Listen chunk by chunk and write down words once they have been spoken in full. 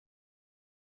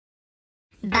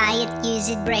Buy it, use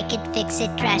it, break it, fix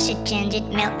it, trash it, change it,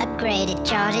 mail, upgrade it,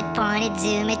 charge it, point it,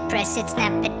 zoom it, press it,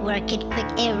 snap it, work it, quick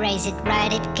erase it,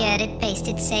 write it, cut it, paste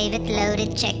it, save it, load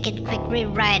it, check it, quick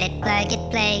rewrite it, plug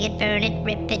it, play it, burn it,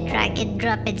 rip it, drag it,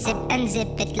 drop it, zip,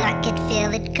 unzip it, lock it,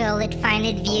 fill it, call it, find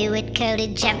it, view it, code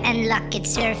it, jump and lock it,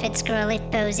 surf it, scroll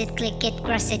it, pose it, click it,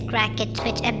 cross it, crack it,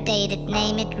 switch, update it,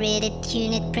 name it, read it,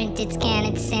 tune it, print it, scan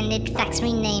it, send it, fax,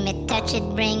 rename it, touch it,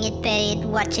 bring it, pay it,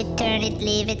 watch it, turn it,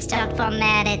 leave it, start,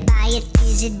 format it, buy it,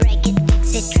 use it, break it,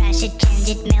 fix it, trash it, change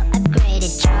it, mail, upgrade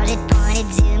it, charge it, point it,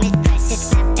 zoom it, press it,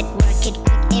 snap it, work it,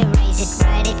 quick erase it,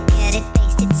 write it, cut it,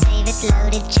 paste it, save it,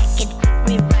 load it, check it, quick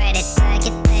rewrite it, plug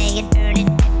it, play it, burn it,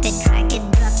 rip it, drag it,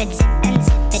 drop it, zip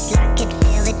unzip it, lock it,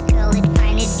 fill it, call it,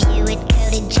 find it, view it,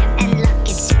 code it, jump and lock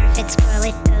it, surf it, scroll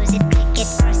it, pose it, click it,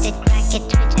 cross it, crack it,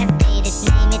 switch, update it,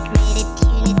 name it, read it,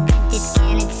 tune it, print it,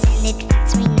 scan it, send it,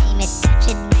 fax, rename it, touch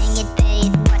it, bring it, pay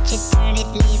it, watch it, turn it,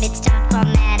 leave it, start,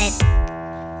 format it.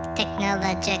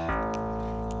 Technologic,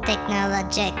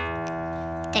 Technologic,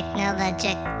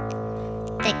 Technologic,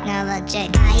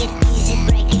 Technologic. Buy it, use it,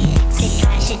 break it, fix it,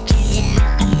 trash it, change it,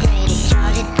 mail, upgrade it,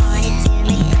 charge it, point it, zoom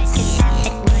it, press it, snap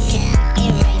it, work it, quick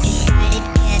erase it, write it,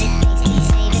 cut it, paste it,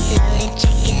 save it, load it,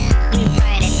 check it,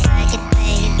 rewrite it, plug it,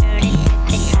 play it, burn it, rip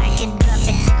it, drag it, drop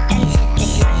it, zip unzip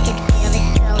it, lock it, fill it,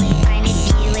 call it, find it,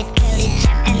 view it, code it,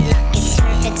 jump and lock it,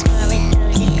 surf it, scroll it,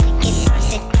 pose it, click it,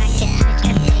 cross it, crack it, switch,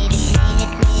 update it, name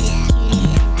it, read it, tune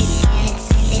it, print it, scan it,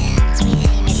 send it, fax,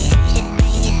 rename it, touch it,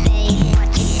 bring it, pay it,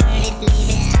 watch it, turn it,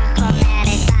 leave it, start, format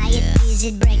it, buy it, use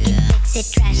it, break it, fix it,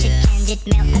 trash it, change it,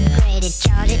 mail, upgrade it,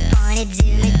 charge it, point it,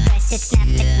 zoom it, press it, snap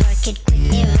it, work it, quick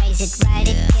erase it, write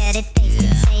it, cut it, paste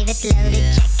it, save it, load it,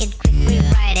 check it, quick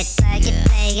rewrite it, plug it,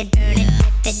 play it, burn it,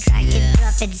 rip it, drag it,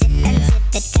 drop it, zip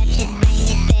unzip it, touch it, bring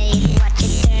it, pay it, watch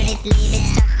it, turn it, leave it,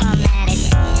 start, format it.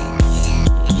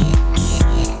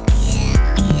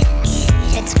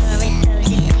 Touch it, scroll it,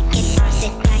 pose it, click it, cross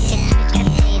it, crack it, switch,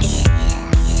 update it.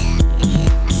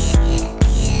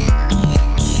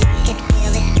 Lock it,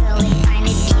 fill it, call it, find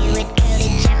it, view it, code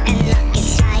it, jump and lock it,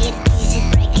 buy it, use it,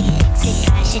 break it, fix it,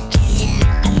 trash it, change it,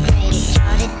 mail, upgrade it,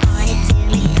 charge it, point it,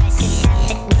 zoom it, press it, snap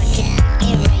it, work it,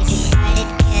 erase it, write it,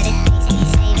 cut it, paste it,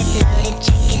 save it, load it,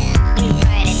 check it,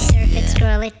 rewrite it, surf it,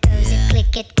 scroll it, pose it,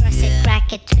 click it, cross it,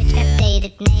 crack it, switch, update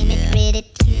it, name it, read it,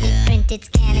 tune it, print it,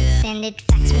 scan it, send it,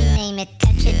 fax, rename it,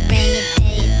 touch it, bring it,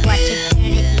 pay it, watch it, turn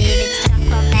it, leave it, start,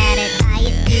 format it, buy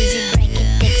it, use it, break it,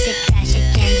 fix it, trash it,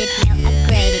 change it, mail,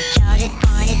 upgrade it, charge it,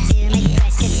 point it, zoom it,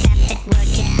 press it, snap it,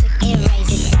 work it, quick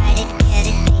erase it, write it, cut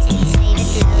it, paste it, save it,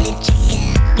 load it, check it,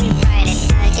 rewrite it,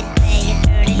 plug it, play it,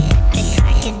 burn it, rip it,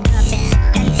 drag it, drop it, zip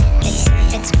unzip it,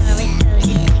 surf it, scroll it, pose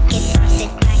it, click it, cross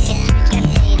it, crack it, switch,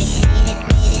 update it, name it,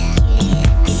 read it, tune it,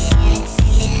 print it,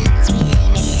 scan it, send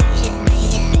it, fax, rename it, touch it, bring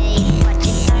it, pay it, watch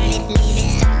it, turn it, leave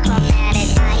it, start, format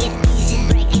it, buy it, use it,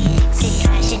 break it, fix it,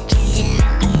 trash it, change it,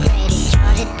 mail, upgrade it,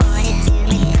 charge it, point it,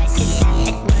 zoom it, press it, snap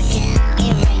it, work it, quick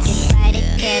erase it, write it,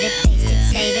 cut it, paste it,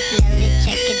 save it, load it,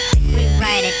 check it, quick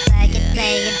rewrite it, plug it,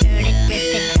 play it, burn it, rip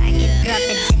it, drag it, drop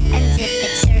it, zip unzip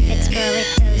it, surf it, scroll it,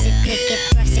 pose it, click it,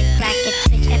 cross it, crack it,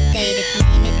 switch, update it,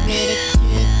 name it, read it,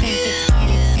 tune it, print it, scan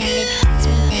it, send it, fax,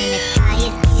 rename it, buy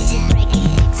it, use it, break it,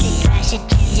 fix it, trash it,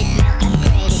 change it, mail,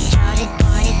 upgrade it, charge it,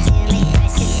 point it, zoom it,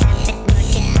 press it, snap it,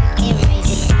 work it, quick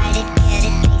erase it, write it, cut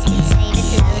it, paste it, save it,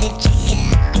 load it, check it,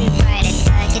 rewrite it,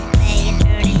 plug it, play it,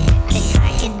 burn it, rip it,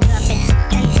 drag it, drop it, zip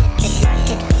unzip it, lock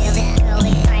it, fill it, call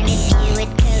it, find it, view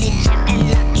it, code it, jump and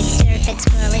lock it, surf it,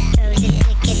 scroll it,